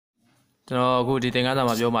ကျွန်တော်အခုဒီသင်ခ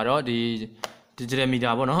န်းစာမှာပြောမှာတော့ဒီ digital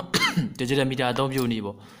meter ပေါ့နော် digital meter အသုံးပြုနည်း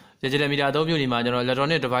ပေါ့ digital meter အသုံးပြုနည်းမှာကျွန်တော်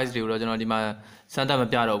electronic device တွေကိုတော့ကျွန်တော်ဒီမှာစမ်းသပ်မ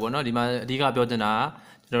ပြတော့ဘူးပေါ့နော်ဒီမှာအဓိကပြောချင်တာ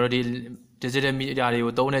ကကျွန်တော်တို့ဒီ digital meter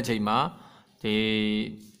တွေကိုသုံးတဲ့ချိန်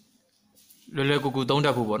မှာဒီလွယ်လွယ်ကူကူသုံးတ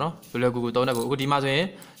တ်ဖို့ပေါ့နော်လွယ်လွယ်ကူကူသုံးတတ်ဖို့အခုဒီမှာဆို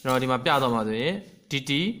ရင်ကျွန်တော်ဒီမှာပြတော့မှာဆိုရင်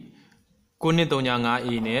DT 9335A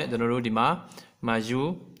နဲ့ကျွန်တော်တို့ဒီမှာ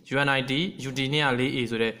UNIT UT 204A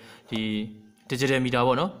ဆိုတဲ့ဒီ digital meter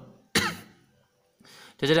ပေါ့နော်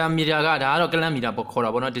digital meter ကဒါကတော့ clamp meter ပေါ့ခေါ်တာ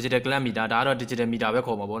ပေါ့နော် digital clamp meter ဒါကတော့ digital meter ပဲ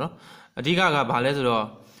ခေါ်မှာပေါ့နော်အဓိကကဘာလဲ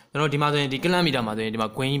ဆိုတော့ကျွန်တော်ဒီမှာဆိုရင်ဒီ clamp meter မှာဆိုရင်ဒီမှာ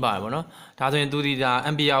green ကြီးပါတယ်ပေါ့နော်ဒါဆိုရင်သူဒီဒါ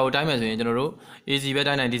ampere ကိုတိုင်းမယ်ဆိုရင်ကျွန်တော်တို့ AC ပဲ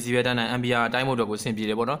တိုင်းနိုင် DC ပဲတိုင်းနိုင် ampere တိုင်းဖို့အတွက်ကိုအဆင်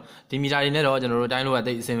ပြေတယ်ပေါ့နော်ဒီ meter တွေနဲ့တော့ကျွန်တော်တို့တိုင်းလို့က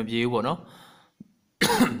တိတ်အဆင်မပြေ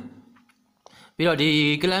ဘူးပေါ့နော်ပြီးတော့ဒီ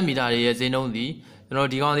clamp meter တွေရဲ့ဈေးနှုန်းဒီကျွန်တော်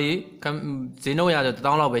ဒီကောင်ဒီဈေးနှုန်းရဆို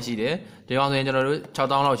1000လောက်ပဲရှိတယ်ဒီကောင်ဆိုရင်ကျွန်တော်တို့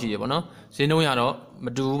6000လောက်ရှိတယ်ပေါ့နော်ဈေးနှုန်းရတော့မ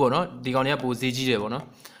တူဘူးပေါ့နော်ဒီကောင်တွေကပိုဈေးကြီး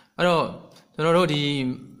တယ်ပေါ့နော်အဲ့တော့ကျွန်တော်တို့ဒီ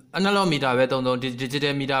analog meter ပဲသုံး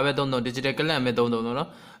digital meter ပဲသုံး digital clamp ပဲသုံးနော်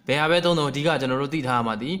ဘယ်ဟာပဲသုံးအဓိကကျွန်တော်တို့သိထားရ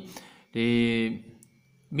မှာဒီ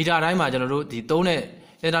meter တိုင်းမှာကျွန်တော်တို့ဒီသုံးတဲ့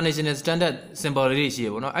international standard symbol လေးတွေရှိရ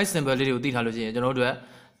ပေါ့နော်အဲ့ symbol လေးတွေကိုသိထားလို့ရှိရင်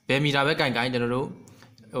ကျွန်တော်တို့ဘယ် meter ပဲကင်ကျွန်တော်တို့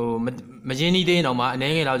ဟိုမရင်းနှီးသေးရင်တော့မှ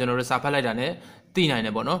အနေငယ်လောက်ကျွန်တော်တို့စာဖတ်လိုက်တာ ਨੇ သိနိုင်တ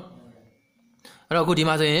ယ်ပေါ့နော်အဲ့တော့အခုဒီ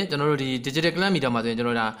မှာဆိုရင်ကျွန်တော်တို့ဒီ digital clamp meter မှာဆိုရင်ကျွန်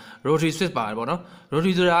တော်ဒါ rotary switch ပါတယ်ပေါ့နော်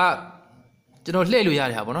rotary ဆိုတာကျွန်တော်လှည့်လို့ရ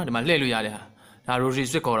တဲ့ဟာပေါ့နော်ဒီမှာလှည့်လို့ရတဲ့ဟာဒါ rotary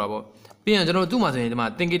switch ခေါ်တာပေါ့ပြီးရင်ကျွန်တော်တို့သူ့မှာဆိုရင်ဒီမှာ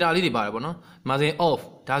indicator လေးတွေပါတယ်ပေါ့နော်ဒီမှာဆိုရင် off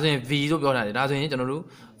ဒါဆိုရင် V လို့ပြောထားတယ်ဒါဆိုရင်ကျွန်တော်တို့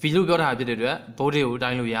V လို့ပြောထားတာဖြစ်တဲ့အတွက် voltage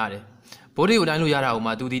ကိုတိုင်းလို့ရတယ် voltage ကိုတိုင်းလို့ရတာ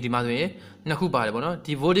ဟိုမှာသူဒီမှာဆိုရင်နှစ်ခုပါတယ်ပေါ့နော်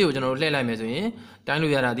ဒီ voltage ကိုကျွန်တော်တို့လှည့်လိုက်မယ်ဆိုရင်တို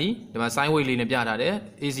င်းလို့ရတာဒီမှာ sine wave လေးနဲ့ပြထားတယ်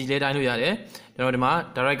AC လေးတိုင်းလို့ရတယ်ကျွန်တော်ဒီမှာ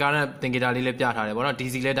direct current indicator လေးလည်းပြထားတယ်ပေါ့နော်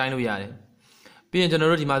DC လည်းတိုင်းလို့ရတယ်ပြီးရင်ကျွန်တော်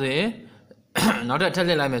တို့ဒီမှာဆိုရင်နောက်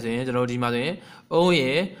ထပ်လှည့်လိုက်မယ်ဆိုရင်ကျွန်တော်တို့ဒီမှာဆိုရင်အုံး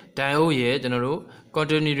ရယ်ဒိုင်အိုးရယ်ကျွန်တော်တို့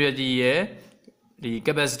continuity ရယ်ဒီ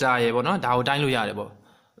capacitor ရယ်ပေါ့နော်ဒါကိုတိုင်းလို့ရတယ်ပေါ့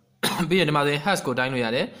ပြီးရင်ဒီမှာဆိုရင် hertz ကိုတိုင်းလို့ရ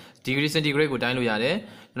တယ် degree centigrade ကိုတိုင်းလို့ရ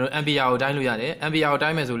တယ်ကျွန်တော် ampere ကိုတိုင်းလို့ရတယ် ampere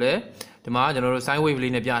ကိုတိုင်းမယ်ဆိုလဲဒီမှာကျွန်တော်တို့ sine wave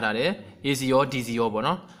လေးနဲ့ပြထားတယ် AC ရော DC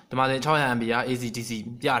ရောပေါ့နော်ဒီမှာဆိုရင်600 ampere AC DC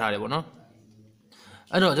ပြထားတယ်ပေါ့နော်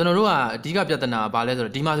အဲ့တော့ကျွန်တော်တို့ကအဓိကပြဿနာကဘာလဲဆို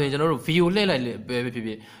တော့ဒီမှာဆိုရင်ကျွန်တော်တို့ VO လှည့်လိုက်ပဲဖြစ်ဖြ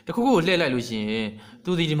စ်တခုခုကိုလှည့်လိုက်လို့ရှိရင်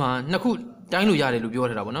သူဒီမှာနှစ်ခုတိုင်းလို့ရ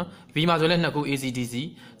တယ်လို့ပြောထားတာပေါ့နော် V မှာဆိုရင်လည်းနှစ်ခု AC DC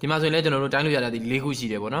ဒီမှာဆိုရင်လည်းကျွန်တော်တို့တိုင်းလို့ရတာဒီ၄ခု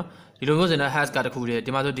ရှိတယ်ပေါ့နော်ဒီလိုမျိုးဆိုရင် hertz ကတစ်ခုတည်း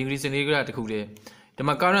ဒီမှာဆို degree centigrade တစ်ခုတ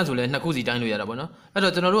ည်းဒီမှာ current ဆိုလည်းနှစ်ခုစီတိုင်းလို့ရတာပေါ့နော်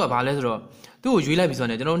အဲ့တော့ကျွန်တော်တို့ကဘာလဲဆိုတော့သူ့ကိုရွေးလိုက်ပြီ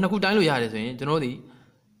ဆိုတော့ကျွန်တော်တို့နှစ်ခုတိုင်းလို့ရတယ်ဆိုရင်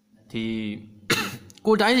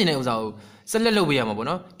ကျွန်တော်တို့ဒီကိုတိုင်းနေတဲ့ဥစ္စာကိုဆက်လက်လုပ်ပေးရမှာပေါ့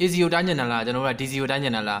နော် AC ကိုတိုင်းကျင်တာလားကျွန်တော်တို့က DC ကိုတို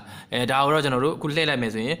င်းကျင်တာလားဒါကိုတော့ကျွန်တော်တို့အခုလှည့်လိုက်မ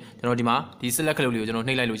ယ်ဆိုရင်ကျွန်တော်ဒီမှာဒီဆက်လက်ခလုတ်လေးကိုကျွန်တော်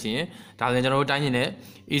နှိပ်လိုက်လို့ရှိရင်ဒါဆိုရင်ကျွန်တော်တို့တိုင်းကျင်တဲ့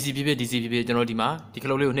AC ဖြစ်ဖြစ် DC ဖြစ်ဖြစ်ကျွန်တော်ဒီမှာဒီ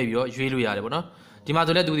ခလုတ်လေးကိုနှိပ်ပြီးတော့ရွေးလို့ရတယ်ပေါ့နော်ဒီ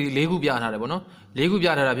မှာဆိုလဲသူဒီ၄ခုပြထားတယ်ပေါ့နော်၄ခုပြ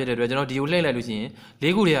ထားတာဖြစ်တဲ့အတွက်ကျွန်တော်ဒီကိုလှည့်လိုက်လို့ရှိရင်၄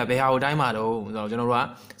ခုတွေကဘယ်ဟာကိုတိုင်းမှာတော့ဆိုတော့ကျွန်တော်တို့က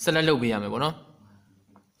ဆက်လက်လုပ်ပေးရ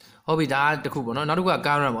မယ်ပေါ့နော်ဟုတ်ပြီဒါတခုပေါ့နော်နောက်တစ်ခုက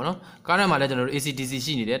current ပေါ့နော် current မှာလည်းကျွန်တော်တို့ AC DC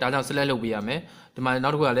ရှိနေတယ်ဒါကြောင့် select လုပ်ပေးရမယ်ဒီမှာ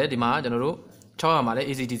နောက်တစ်ခုကလည်းဒီမှာကျွန်တော်တို့600မှာလည်း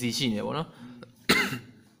AC DC ရှိနေတယ်ပေါ့နော်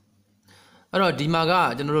အဲ့တော့ဒီမှာ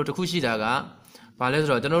ကကျွန်တော်တို့တခုရှိတာကဘာလဲဆို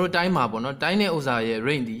တော့ကျွန်တော်တို့တိုင်းမှာပေါ့နော်တိုင်းတဲ့ဥစ္စာရဲ့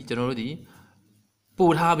range ဒီ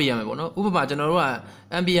ကျွန်တော်တို့ဒီပို့ထားပေးရမယ်ပေါ့နော်ဥပမာကျွန်တော်တို့က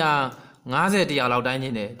ampere 50 100လောက်တို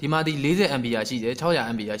င်းနေတယ်ဒီမှာဒီ40 ampere ရှိတယ်600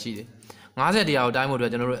 ampere ရှိတယ်50 100ကိုတိုင်းဖို့အတွက်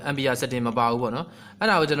ကျွန်တော်တို့ ampere setting မပါဘူးပေါ့နော်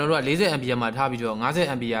အဲ့ဒါကိုကျွန်တော်တို့က40 ampere မှာထားပြီးတော့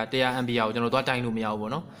50 ampere 100 ampere ကိုကျွန်တော်တို့သွားတိုင်းလို့မရ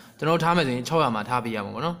ဘူးပေါ့နော်ကျွန်တော်တို့ထားမယ်ဆိုရင်600မှာထားပေးရ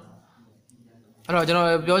မှာပေါ့နော်အဲ့တော့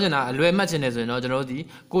ကျွန်တော်ပြောချင်တာအလွယ်မှတ်ချင်တယ်ဆိုရင်တော့ကျွန်တော်တို့ဒီ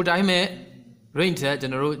ကိုတိုင်းမဲ့ range တဲ့ကျွ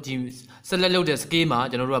န်တော်တို့ဒီ select လုပ်တဲ့ scale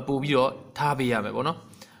မှာကျွန်တော်တို့ကပို့ပြီးတော့ထားပေးရ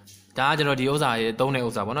မယ်ပေါ့နော်ဒါကကျွန်တော်ဒီဥစ္စာရေးသုံးတဲ့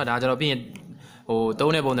ဥစ္စာပေါ့နော်ဒါကျွန်တော်ပြီးရင်ဟို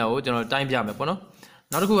သုံးတဲ့ပုံစံကိုကျွန်တော်တိုင်းပြ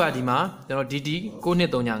မယ်ပေါ့နော်နောက်တစ်ခုကဒီမှာကျွန်တော် DT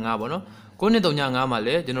 9235ပေါ့နော်9235မှာလ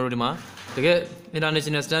ည်းကျွန်တော်တို့ဒီမှာတကယ်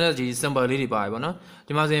international standard ဒီ symbol လေးတွေပါ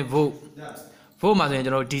တယ်ပေါ့နော်ဒီမှာဆိုရင် volt မှာဆို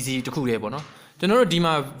ရင်ကျွန်တော် DC တခုတည်းပေါ့နော်ကျွန်တော်တို့ဒီ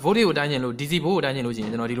မှာ volt တွေကိုတိုင်းကျင်လို့ DC volt ကိုတိုင်းကျင်လို့ရှိ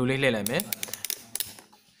ရင်ကျွန်တော်ဒီလိုလေးလှည့်လိုက်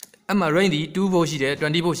မယ်အမှ range ဒီ2 volt ရှိတယ်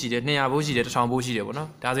20 volt ရှိတယ်200 volt ရှိတယ်1000 volt ရှိတယ်ပေါ့နော်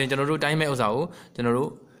ဒါဆိုရင်ကျွန်တော်တို့တိုင်းမဲ့ဥစ္စာကိုကျွန်တော်တို့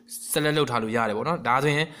select လုပ်ထားလို့ရတယ်ပေါ့နော်ဒါဆို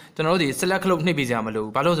ရင်ကျွန်တော်တို့ဒီ select လုပ်နှိပ်ပေးစရာမ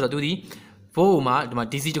လိုဘူးဘာလို့ဆိုတော့သူဒီ volt မှာဒီမှာ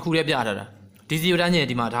DC တခုတည်းပြထားတာ DC ကိုတို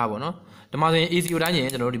င်းကျင်ဒီမှာထားပါတော့ဒီမှာဆိုရင် AC ကိုတို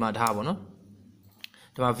င်းကျင်ကျွန်တော်တို့ဒီမှာထားပါတော့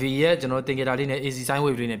ဒီမှာ V ရဲ့ကျွန်တော် indicator လေးနဲ့ AC sine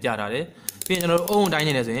wave လေးနဲ့ပြထားတယ်ပြီးရင်ကျွန်တော်တို့အုံးတိုင်း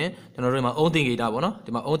နေတယ်ဆိုရင်ကျွန်တော်တို့ဒီမှာအုံး indicator ပေါ့နော်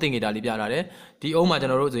ဒီမှာအုံး indicator လေးပြထားတယ်ဒီအုံးမှာ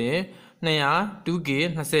ကျွန်တော်တို့ဆိုရင်200 2K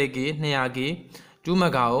 20K 200K 2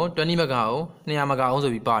 mega အောင်20 mega အောင်200 mega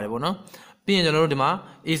အောင်ဆိုပြီးပါတယ်ပေါ့နော်ပြီးရင်ကျွန်တော်တို့ဒီမှာ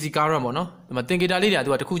AC current ပေါ့နော်ဒီမှာ indicator လေးတွေ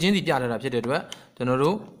ကသူကတစ်ခုချင်းစီပြထားတာဖြစ်တဲ့အတွက်ကျွန်တော်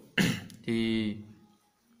တို့ဒီ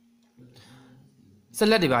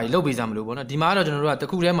select တွေပါလုပ်ပေးစမ်းမလို့ပေါ့နော်ဒီမှာတော့ကျွန်တော်တို့က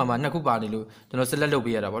တစ်ခုတည်းမှာနှစ်ခုပါနေလို့ကျွန်တော် select လုပ်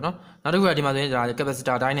ပေးရတာပေါ့နော်နောက်တစ်ခုကဒီမှာဆိုရင်ဒါ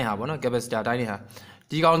capacitor တိုင်းနဲ့ဟာပေါ့နော် capacitor တိုင်း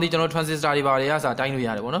နဲ့ဟာဒီကောင်ဒီကျွန်တော် transistor တွေပါတွေကစာတိုင်းလို့ရ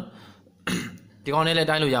တယ်ပေါ့နော်ဒီကောင်နဲ့လ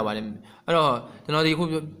ည်းတိုင်းလို့ရပါတယ်အဲ့တော့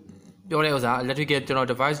ကျွန်တော်ဒီခုပြောတဲ့ဥစ္စာ electrical ကျွန်တော်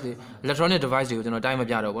device တွေ electronic device တွေကိုကျွန်တော်တိုင်းမ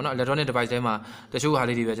ပြတော့ဘူးเนาะ electronic device ထဲမှာတ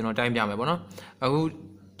ချို့ဟာလေးတွေပဲကျွန်တော်တိုင်းပြမယ်ပေါ့နော်အခု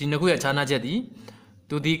ဒီနှစ်ခုရဲ့ခြားနားချက်ဒီ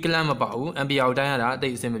သူဒီကလန့်မပါဘူး ampere ကိုတိုင်းရတာ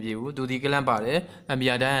အသိအဆင်မပြေဘူးသူဒီကလန့်ပါတယ်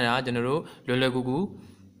ampere တိုင်းရတာကျွန်တော်တို့လွယ်ကူ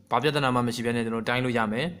ဘာပြဿနာမှမရှိဘဲနဲ့ကျွန်တော်တိုင်းလို့ရ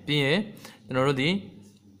မယ်ပြီးရင်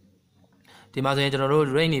ကျွန်တော်တို့ဒီမှာဆိုရင်ကျွန်တော်တို့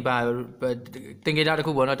range တွေပါတင်ကေတာ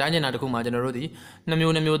တစ်ခုပေါ့နော်တိုင်းကျင်တာတစ်ခုမှာကျွန်တော်တို့ဒီ2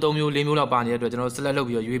မျိုး3မျိုး4မျိုးလောက်ပါနေတဲ့အတွက်ကျွန်တော် select လုပ်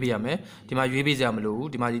ပြီးတော့ရွေးပေးရမယ်ဒီမှာရွေးပေးစရာမလို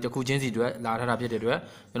ဘူးဒီမှာဒီတစ်ခုချင်းစီအတွက်လာထားတာဖြစ်တဲ့အတွက်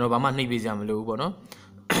ကျွန်တော်ဘာမှနှိပ်ပေးစရာမလို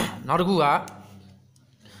ဘူးပေါ့နော်နောက်တစ်ခုက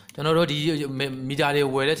ကျွန်တော်တို့ဒီမီတာတွေ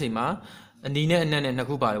ဝယ်တဲ့အချိန်မှာအနီနဲ့အနက်နဲ့နှစ်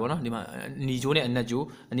ခုပါတယ်ပေါ့နော်ဒီမှာအနီကျိုးနဲ့အနက်ကျိုး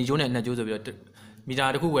အနီကျိုးနဲ့အနက်ကျိုး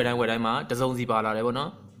ဆိုပြီးတော့မီတာတစ်ခုဝယ်တိုင်းမှာတစ်စုံစီပါလာ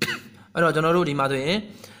တယ်ပေါ့နော်အဲ့တော့ကျွန်တော်တို့ဒီမှာဆိုရင်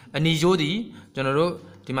အနီကျိုးဒီ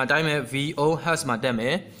ကျွန်တော်တို့ဒီမှာတိုင်းမဲ့ VO hertz မှာတက်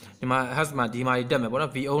မယ်ဒီမှာ hertz မှာဒီမှာတက်မယ်ပေါ့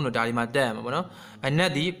နော် VO တို့ဒါဒီမှာတက်ရမှာပေါ့နော်အနက်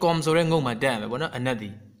ဒီ com ဆိုတဲ့ငုံမှာတက်ရမယ်ပေါ့နော်အ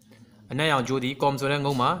နက်ရောင်ကျိုးဒီ com ဆိုတဲ့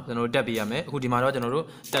ငုံမှာကျွန်တော်တို့တက်ပေးရမယ်အခုဒီမှာတော့ကျွန်တော်တို့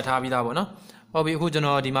တက်ထားပြီးသားပေါ့နော်ဟုတ်ပြီအခုကျွန်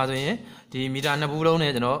တော်ဒီမှာဆိုရင်ဒီမီတာနှစ်ဘူးလုံး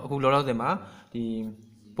နဲ့ကျွန်တော်အခုလောလောဆယ်မှာဒီ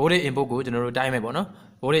voltage input ကိုကျွန်တော်တို့တိုင်းမယ်ပေါ့နော်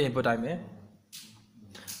voltage input တိုင်း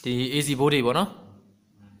မယ်ဒီ AC voltage ပေါ့နော်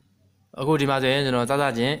အခုဒီမှာဆိုရင်ကျွန်တော်စ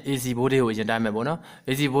ချင်း AC voltage ကိုရင်တိုင်းမယ်ပေါ့နော်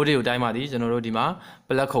AC voltage ကိုတိုင်းပါသည်ကျွန်တော်တို့ဒီမှာ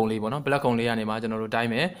plug ခုံလေးပေါ့နော် plug ခုံလေးကနေမှာကျွန်တော်တို့တို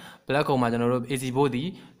င်းမယ် plug ခုံမှာကျွန်တော်တို့ AC voltage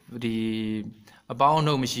ဒီအပေါင်းအ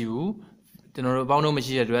နှုတ်မရှိဘူးကျွန်တော်တို့အပေါင်းအနှုတ်မရှိ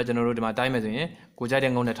တဲ့အတွက်ကျွန်တော်တို့ဒီမှာတိုင်းမယ်ဆိုရင်ကိုကြိုက်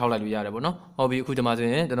တဲ့ငုံနဲ့ထောက်လိုက်လို့ရတယ်ပေါ့နော်ဟုတ်ပြီအခုဒီမှာ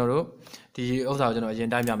ဆိုရင်ကျွန်တော်တို့ဒီဥစ္စာကိုကျွန်တော်အရင်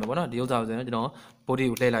တိုင်းပြမယ်ပေါ့နော်ဒီဥစ္စာကိုဆိုရင်ကျွန်တော် voltage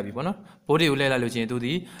ကိုလှည့်လိုက်ပြီပေါ့နော် voltage ကိုလှည့်လိုက်လို့ရှိ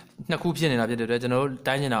ရင်သူဒီနှစ်ခုဖြစ်နေတာဖြစ်တဲ့အတွက်ကျွန်တော်တို့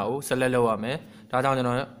တိုင်းနေတာကို select လုပ်ရမယ်ဒါကြောင့်ကျွန်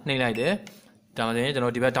တော်နှိမ့်လိုက်တယ်ဒါမှမဟုတ်ကျွန်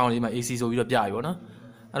တော်ဒီဘက်တောင်းလေးမှာ AC ဆိုပြီးတော့ပြပြီပေါ့နော်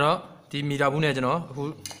အဲ့တော့ဒီမီတာဘူးနဲ့ကျွန်တော်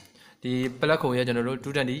အခုဒီ plug ခုံရဲ့ကျွန်တော်တို့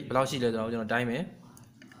220ဘယ်လောက်ရှိလဲဆိုတော့ကျွန်တော်တိုင်းမယ်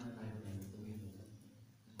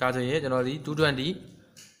ဒါဆိုရင်ကျွန်တော်ဒီ220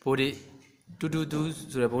 voltage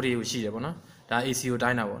 222ဆိုတဲ့ voltage ကိုရှိတယ်ပေါ့နော်ဒါ AC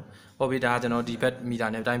ကိုတိုင်းတာပေါ့ဟုတ်ပြီဒါကျွန်တော်ဒီဘက်မီတာ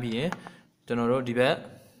နဲ့တိုင်းပြီးရင်ကျွန်တော်တို့ဒီဘက်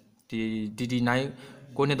ဒီ DD9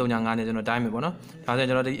 9335နဲ့ကျွန်တော်တိုင်းမယ်ပေါ့နော်ဒါဆို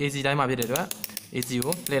ရင်ကျွန်တော်ဒီ AC တိုင်းမှာဖြစ်တဲ့အတွက် AC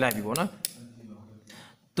ကိုလှည့်လိုက်ပြီပေါ့နော်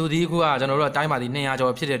သူဒီခုကကျွန်တော်တို့ကတိုင်းပါဒီ200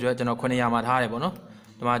ကျော်ဖြစ်တဲ့အတွက်ကျွန်တော်900မှာထားရတယ်ပေါ့နော်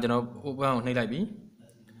ဒီမှာကျွန်တော် open ကိုနှိပ်လိုက်ပြီ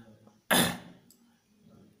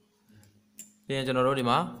ပြီးရင်ကျွန်တော်တို့ဒီ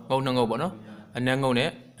မှာငုံနှစ်ငုံပေါ့နော်အနက်ငုံ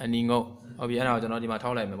နဲ့အနီငုံဟုတ်ပြီအဲ့ဒါကိုကျွန်တော်ဒီမှာ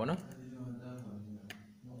ထောက်လိုက်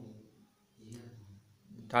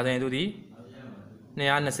မယ်ပေါ့နော်ဒါဆိုရင်သူဒီ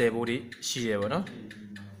220ဗို့တိရှိရပေါ့နော်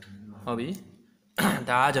ဟုတ်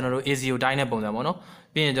ပြီဒါကကျွန်တော်တို့ AC ကိုတိုင်းတဲ့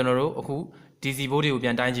ပုံစံပေါ့နော်ပြီးရင်ကျွန်တော်တို့အခု DC ဗို့တွေကိုပြ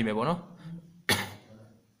န်တိုင်းကြည့်မယ်ပေါ့နော်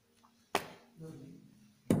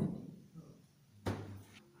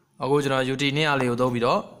အခုကျွန်တော် UT 200လေးကိုသုံးပြီး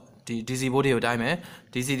တော့ဒီ DC ဗို့တွေကိုတိုင်းမယ်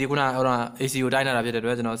DC ဒီခုနက AC ကိုတိုင်းတာဖြစ်တဲ့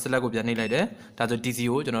အတွက်ကျွန်တော် select ကိုပြန်နှိပ်လိုက်တယ်ဒါဆို DC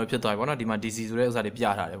ကိုကျွန်တော်ဖြစ်သွားပြီပေါ့နော်ဒီမှာ DC ဆိုတဲ့ဥစ္စာတွေပြ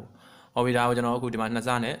ထားတယ်ပေါ့ဟောပြီဒါကိုကျွန်တော်အခုဒီမှာနှစ်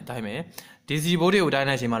စနဲ့တိုင်းမယ် DC ဗို့တွေကိုတိုင်း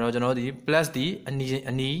တဲ့အချိန်မှာတော့ကျွန်တော်ဒီ plus ဒီ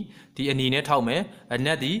အနီနဲ့ထောက်မယ်အန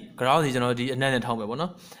က်ဒီ ground ဒီကျွန်တော်ဒီအနက်နဲ့ထောက်မယ်ပေါ့နော်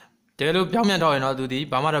တကယ်လို့ပြောင်းပြန်ထောက်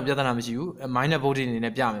ရင်တော့သူဒီဘာမှတော့ပြဿနာမရှိဘူး minus voltage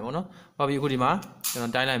အနေနဲ့ပြမယ်ပေါ့နော်ဟောပြီအခုဒီမှာကျွန်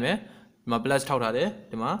တော်တိုင်းလိုက်မယ်ဒီမှာ plus ထောက်ထား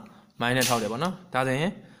တယ်ဒီမှာ minus ထောက်တယ်ပေါ့နော်ဒါဆိုရင်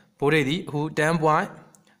voltage ဒီအခု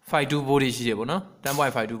 10.52 voltage ရှိတယ်ပေါ့နော်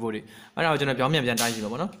10.52 voltage အဲ့ဒါကိုကျွန်တော်ပြောင်းပြန်တိုင်းကြ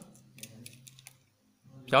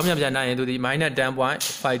ည့်ပါပေါ့နော်ပြောင်းပြန်တိုင်းရင်သူဒီ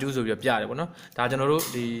 -10.52 ဆိုပြီးတော့ပြတယ်ပေါ့နော်ဒါ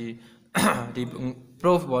ကျွန်တော်တို့ဒီ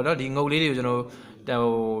proof ပေါ့နော်ဒီငုတ်လေးတွေကိုကျွန်တော်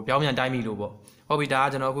ပြောင်းပြန်တိုင်းပြီလို့ပေါ့ဟုတ်ပြီဒါက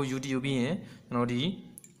ကျွန်တော်အခု UT ကိုပြီးရင်ကျွန်တော်ဒီ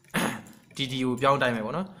DD ကိုပြောင်းတိုင်း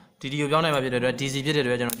မယ်ပေါ့နော် DD ကိုပြောင်းနိုင်မှာဖြစ်တဲ့အတွက် DC ဖြစ်တဲ့အ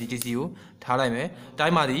တွက်ကျွန်တော်ဒီ DC ကိုထားလိုက်မယ်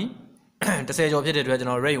တိုင်းမှာဒီ10ကျော်ဖြစ်တဲ့အတွက်ကျွန်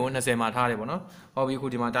တော် rate ကို20မှာထားတယ်ပေါ့နော်ဟုတ်ပြီ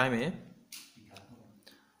အခုဒီမှာတိုင်း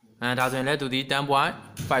မယ်ဒါဆိုရင်လည်းသူဒီ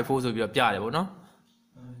 10.54 ဆိုပြီးတော့ပြတယ်ပေါ့နော်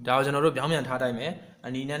ဒါကိုကျွန်တော်တို့ပြောင်းပြန်ထားတိုင်းမယ်အ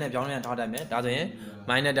နီနဲ့ပြောင်းပြန်ထားတိုင်းမယ်ဒါဆိုရင်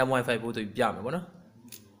 -10.54 ဆိုပြီးပြမယ်ပေါ့နော်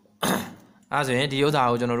အဲဆိုရင်ဒီ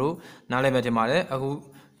ဥစ္စာကိုကျွန်တော်တို့နားလည်မယ်ထင်ပါတယ်အခု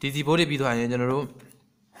DC ဘိုးတွေပြီးသွားရင်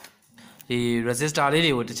ကျွန်တော်တို့ဒီ resistor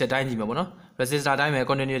လေးတွေကိုတစ်ချက်တိုင်းကြည့်မယ်ပေါ့နော် resistor တိုင်းမယ်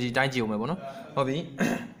continuity တိုင်းကြည့်အောင်မယ်ပေါ့နော်ဟုတ်ပြီ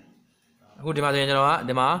အခုဒီမှာဆိုရင်ကျွန်တော်က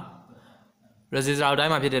ဒီမှာ resistor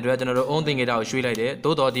တိုင်းမှာဖြစ်တဲ့အတွက်ကျွန်တော်တို့ on thinking ကိုရွှေ့လိုက်တယ်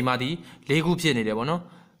သို့တော့ဒီမှာဒီ၄ခုဖြစ်နေ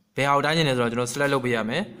တယ်ပေါ့နော်ဘယ်ဟာကိုတိုင်းနေလဲဆိုတော့ကျွန်တော် select လုပ်ပေးရ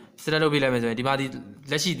မယ် select လုပ်ပေးလိုက်မယ်ဆိုရင်ဒီမှာဒီ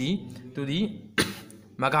လက်ရှိဒီသူဒီ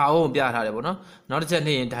မဂါအိုးကိုပြထားတယ်ပေါ့နော်နောက်တစ်ချက်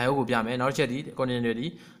နှိပ်ရင် diode ကိုပြမယ်နောက်တစ်ချက်ဒီ continuity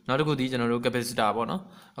နောက်တစ်ခုဒီကျွန်တော်တို့ capacitor ပေါ့နော်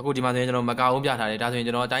အခုဒီမှာဆိုရင်ကျွန်တော်မဂါအိုးပြထားတယ်ဒါဆိုရင်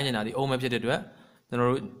ကျွန်တော်တိုင်းနေတာဒီအိုးမဖြစ်တဲ့အတွက်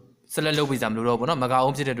ကျွန်တော်တို့ select လုပ်ပေးစရာမလိုတော့ဘူးပေါ့နော်မဂါ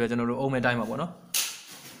အိုးဖြစ်တဲ့အတွက်ကျွန်တော်တို့အိုးမဲတိုင်းမှာပေါ့နော်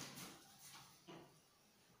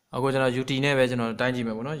အခုကျွန်တော် UT နဲ့ပဲကျွန်တော်တိုင်းကြည့်မ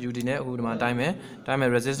ယ်ပေါ့နော် UT နဲ့အခုဒီမှာတိုင်းမယ်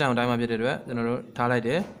resistance ကိုတိုင်းမှာဖြစ်တဲ့အတွက်ကျွန်တော်တို့ထားလိုက်တ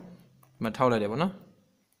ယ်ဒီမှာထောက်လိုက်တယ်ပေါ့နော်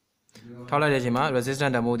ထောက်လိုက်တဲ့အချိန်မှာ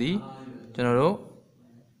resistance တန်ဖိုးဒီကျွန်တော်တို့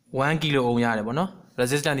1 kilo ohm ရတယ်ပေါ့နော်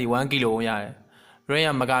resistance ဒီ1 kilo ohm ရတယ် range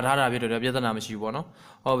ကမကာထားတာဖြစ်တဲ့အတွက်ပြဿနာမရှိဘူးပေါ့နော်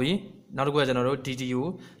ဟုတ်ပြီနောက်တစ်ခုကကျွန်တော်တို့ DT ကို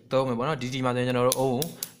သုံးမယ်ပေါ့နော် DT မှာဆိုရင်ကျွန်တော်တို့ ohm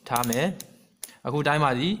ထားမယ်အခုတိုင်း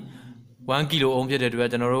မှာဒီ1 kilo ohm ဖြစ်တဲ့အတွက်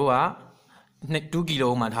ကျွန်တော်တို့က2 kilo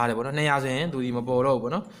ohm မှာထားတယ်ပေါ့နော်200ဆိုရင်သူဒီမပေါ်တော့ဘူး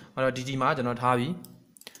ပေါ့နော်အဲ့တော့ DT မှာကျွန်တော်ထားပြီ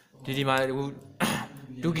DT မှာအခု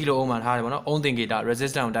2 kilo ohm မှာထားတယ်ပေါ့နော် ohm သင်္ကေတ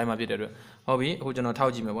resistance ကိုတိုင်းမှာဖြစ်တဲ့အတွက်ဟုတ်ပြီအခုကျွန်တော်ထော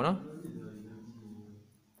က်ကြည့်မယ်ပေါ့နော်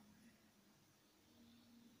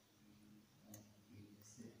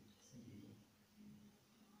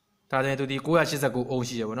ဒါဆိုရင်သူဒီ989 ohm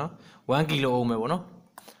ရှိတယ်ပေါ့နော်1 kilo ohm ပဲပေါ့နော်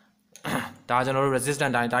ဒါကျွန်တော်တို့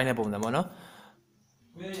resistance တိုင်းတဲ့ပုံစံပေါ့နော်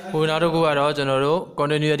ဟိုနောက်တစ်ခုကတော့ကျွန်တော်တို့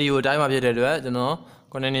continuity ကိုတိုင်းမှာဖြစ်တဲ့အတွက်ကျွန်တော်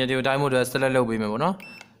continuity ကိုတိုင်းဖို့အတွက် select လုပ်ပေးမယ်ပေါ့နော်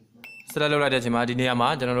select လုပ်လိုက်တဲ့အချိန်မှာဒီနေရာမှာ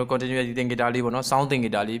ကျွန်တော်တို့ continuity သင်္ကေတလေးပေါ့နော် sound သင်္ကေ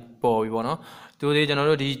တလေးပေါ်ပြီပေါ့နော်သူတွေကျွန်တော်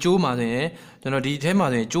တို့ဒီကျိုးမှာဆိုရင်ကျွန်တော်ဒီအထဲမှာ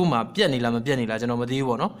ဆိုရင်ကျိုးမှာပြက်နေလားမပြက်နေလားကျွန်တော်မသိဘူး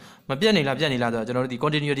ပေါ့နော်မပြက်နေလားပြက်နေလားဆိုတော့ကျွန်တော်တို့ဒီ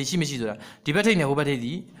continuity ရှိမရှိဆိုတာဒီဘက်ထိပ်နဲ့ဟိုဘက်ထိပ်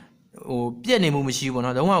ဒီဟိုပြက်နေမှုမရှိဘူးပေါ့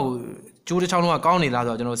နော်လုံးဝကိုကျိုးတစ်ချောင်းလုံးကကောင်းနေလား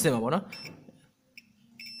ဆိုတော့ကျွန်တော်စစ်မှာပေါ့နော်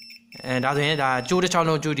ဒါဆိုရင်ဒါကျိုးတစ်ချောင်း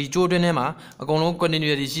လုံးကျိုးဒီကျိုးတွင်းထဲမှာအကုန်လုံး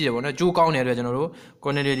continuity ရှိတယ်ပေါ့နော်ကျိုးကောင်းနေတဲ့အတွက်ကျွန်တော်တို့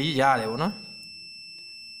continuity ရတယ်ပေါ့နော်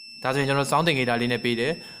ဒါဆိုရင်ကျွန်တော် sound သင်္ကေတလေးနဲ့ပေးတ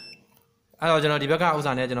ယ်အဲ့တော့ကျွန်တော်ဒီဘက်ကဥစ္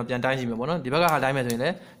စာနဲ့ကျွန်တော်ပြန်တိုင်းကြည့်မယ်ပေါ့နော်ဒီဘက်ကဟာတိုင်းမယ်ဆိုရင်လ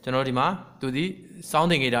ည်းကျွန်တော်ဒီမှာသူဒီ sound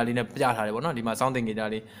သင်္ကေတလေးနဲ့ပြထားတယ်ပေါ့နော်ဒီမှာ sound သင်္ကေတ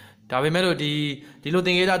လေးဒါပေမဲ့လို့ဒီလိုသ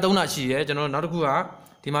င်္ကေတသုံးတာရှိတယ်ကျွန်တော်နောက်တစ်ခုက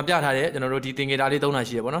ဒီမှာပြထားတယ်ကျွန်တော်တို့ဒီသင်္ကေတလေးသုံးတာ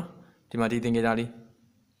ရှိတယ်ပေါ့နော်ဒီမှာဒီသင်္ကေတလေး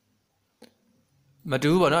မတူ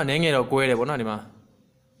ဘူးပေါ့နော်အနေငယ်တော့ကွဲတယ်ပေါ့နော်ဒီမှာ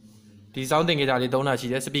ဒီ sound သင်္ကေတလေးသုံးတာရှိ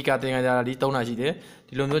တယ် speaker သင်္ကေတလေးသုံးတာရှိတယ်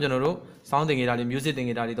ဒီလိုမျိုးကျွန်တော်တို့ sound သင်္ကေတလေး music သင်္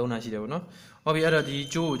ကေတလေးသုံးတာရှိတယ်ပေါ့နော်ဟုတ်ပြီအဲ့တော့ဒီ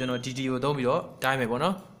ကျိုးကိုကျွန်တော် DT ကိုသုံးပြီးတော့တိုင်းမယ်ပေါ့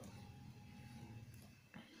နော်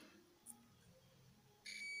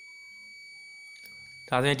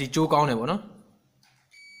ဒါဆိုရင်ဒီကျိုးကောင်းတယ်ပေါ့နော်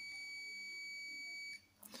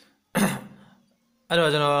အဲ့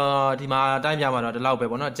တော့ကျွန်တော်ဒီမှာတိုင်းပြမှာတော့ဒီလောက်ပဲ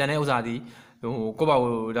ပေါ့နော်ကျန်တဲ့ဥစ္စာဒီဟိုကိုယ့်ဘာ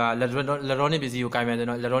ကိုဒါ electronic ပစ္စည်းကိုကိုင်မယ်ဆို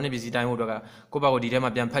တော့ electronic ပစ္စည်းတိုင်းဖို့အတွက်ကကိုယ့်ဘာကိုဒီထဲ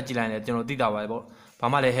မှာပြန်ဖတ်ကြည့်လိုက်ရင်ကျွန်တော်သိတာပါပဲပေါ့ဘာ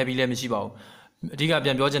မှလည်း heavy လည်းမရှိပါဘူးအဓိကပြ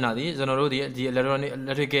န်ပြောချင်တာဒီကျွန်တော်တို့ဒီ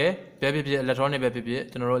electrical ပဲဖြစ်ဖြစ် electronic ပဲဖြစ်ဖြစ်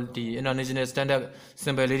ကျွန်တော်တို့ဒီ international standard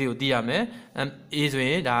symbol လေးတွေကိုသိရမယ် A ဆိုရ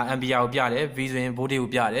င်ဒါ ampere ကိုပြတယ် V ဆိုရင် voltage ကို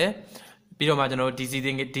ပြတယ်ပြီးတော့မှကျွန်တော်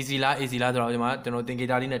DC လား AC လားဆိုတော့ဒီမှာကျွန်တော်သင်္ကေ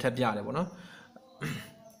တလေးနဲ့ထပ်ပြရတယ်ပေါ့နော်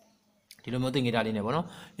ဒီလိုမျိုးသင်္ကေတလေးနဲ့ပေါ့နော်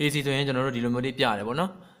AC ဆိုရင်ကျွန်တော်တို့ဒီလိုမျိုးလေးပြရတယ်ပေါ့နော်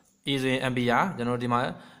A ဆိုရင် ampere ကျွန်တော်တို့ဒီမှာ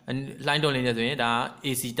လိုင်းတွန်းလေးနဲ့ဆိုရင်ဒါ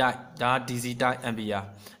AC type ဒါ DC type ampere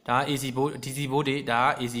ဒါ AC volt DC voltage ဒါ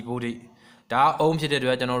AC voltage ဒါ ohm ဖြစ်တဲ့အတွ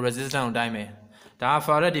က်ကျွန်တော် resistance ကိုတိုင်းမယ်ဒါ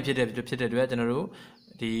farad တွေဖြစ်တဲ့အတွက်ကျွန်တော်တို့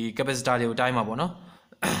ဒီ capacitor တွေကိုတိုင်းမှာပေါ့နော်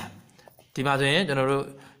ဒီမှာဆိုရင်ကျွန်တော်တို့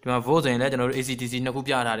ဒီမှာ volt ဆိုရင်လည်းကျွန်တော်တို့ AC DC နှစ်ခု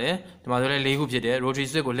ပြထားတယ်ဒီမှာဆိုလည်း၄ခုဖြစ်တယ် rotary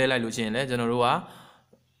switch ကိုလှည့်လိုက်လို့ရှိရင်လည်းကျွန်တော်တို့က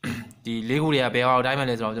ဒီ၄ခုတွေကဘယ်ဟာကိုတိုင်းမယ်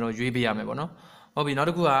လဲဆိုတော့ကျွန်တော်ရွေးပေးရမယ်ပေါ့နော်ဟုတ်ပြီနောက်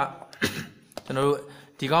တစ်ခုကကျွန်တော်တို့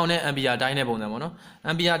ဒီကောင်းနဲ့ ampere တိုင်းတဲ့ပုံစံပေါ့နော်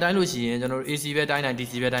ampere တိုင်းလို့ရှိရင်ကျွန်တော်တို့ AC ပဲတိုင်းနိုင်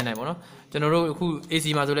DC ပဲတိုင်းနိုင်ပေါ့နော်ကျွန်တော်တို့အခု AC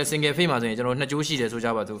မှာဆိုလဲ single phase မှာဆိုရင်ကျွန်တော်နှစ်ကြိုးရှိတယ်ဆိုကြ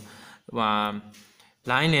ပါစို့ဟိုမှာ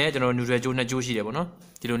line နဲ့ကျွန်တော် neutral ကြိုးနှစ်ကြိုးရှိတယ်ပေါ့နော်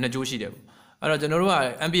ဒီလိုနှစ်ကြိုးရှိတယ်ပေါ့အဲ့တော့ကျွန်တော်တို့က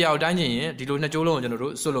ampere ကိုတိုင်းချင်ရင်ဒီလိုနှစ်ကြိုးလုံးကိုကျွန်တော်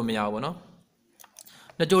တို့စွတ်လို့မရဘူးပေါ့နော်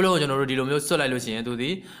နှစ်ကြိုးလုံးကိုကျွန်တော်တို့ဒီလိုမျိုးစွတ်လိုက်လို့ရှိရင်သူဒီ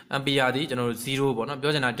ampere ဒီကျွန်တော်တို့0ပေါ့နော်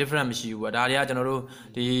ပြောချင်တာ different မရှိဘူးပေါ့ဒါတွေကကျွန်တော်တို့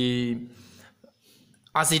ဒီ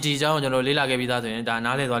RCT အကြောင်းကိုကျွန်တော်လေ့လာခဲ့ပြီးသားဆိုရင်ဒါ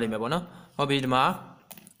နားလည်သွားလိမ့်မယ်ပေါ့နော်ဟုတ်ပြီဒီမှာ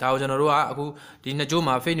ဒါကိုကျွန်တော်တို့ကအခုဒီနှစ်ကြိုး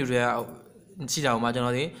မှာ phase neutral ရှိတာကိုမှကျွန်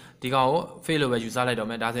တော်ဒီကောင်ကို phase လို့ပဲယူဆလိုက်တော့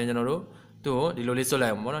မယ်ဒါဆိုရင်ကျွန်တော်တို့သူ့ကိုဒီလိုလေးစွတ်လို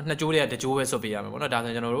က်အောင်ပေါ့နော်နှစ်ကြိုးတွေကတစ်ကြိုးပဲစွတ်ပေးရမယ်ပေါ့နော်ဒါ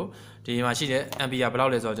ဆိုရင်ကျွန်တော်တို့ဒီမှာရှိတဲ့ ampere ဘယ်လော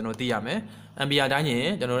က်လဲဆိုတော့ကျွန်တော်သိရမယ် ampere တိုင်းရင်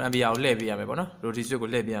ကျွန်တော်တို့ ampere ကိုလှည့်ပေးရမယ်ပေါ့နော် rotary switch ကို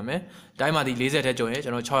လှည့်ပေးရမယ်တိုင်းမှာဒီ40ထဲကျုံရင်ကျွ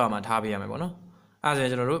န်တော်600မှာထားပေးရမယ်ပေါ့နော်အဲ့ဒါဆိုရ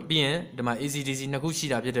င်ကျွန်တော်တို့ပြီးရင်ဒီမှာ AC DC နှစ်ခုရှိ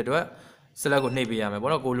တာဖြစ်တဲ့အတွက် select ကိုနှိပ်ပေးရမယ်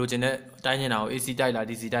ပေါ့နော်ကိုလိုချင်တဲ့တိုင်းချင်တာကို AC တိုက်လား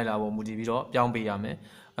DC တိုက်လားပုံမူတည်ပြီးတော့ပြောင်းပေးရမယ်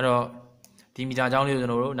အဲ့တော့ဒီမီတာအကြောင်းလေးကိုကျွ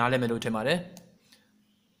န်တော်တို့နားလည်မယ်လို့ထင်ပါတယ်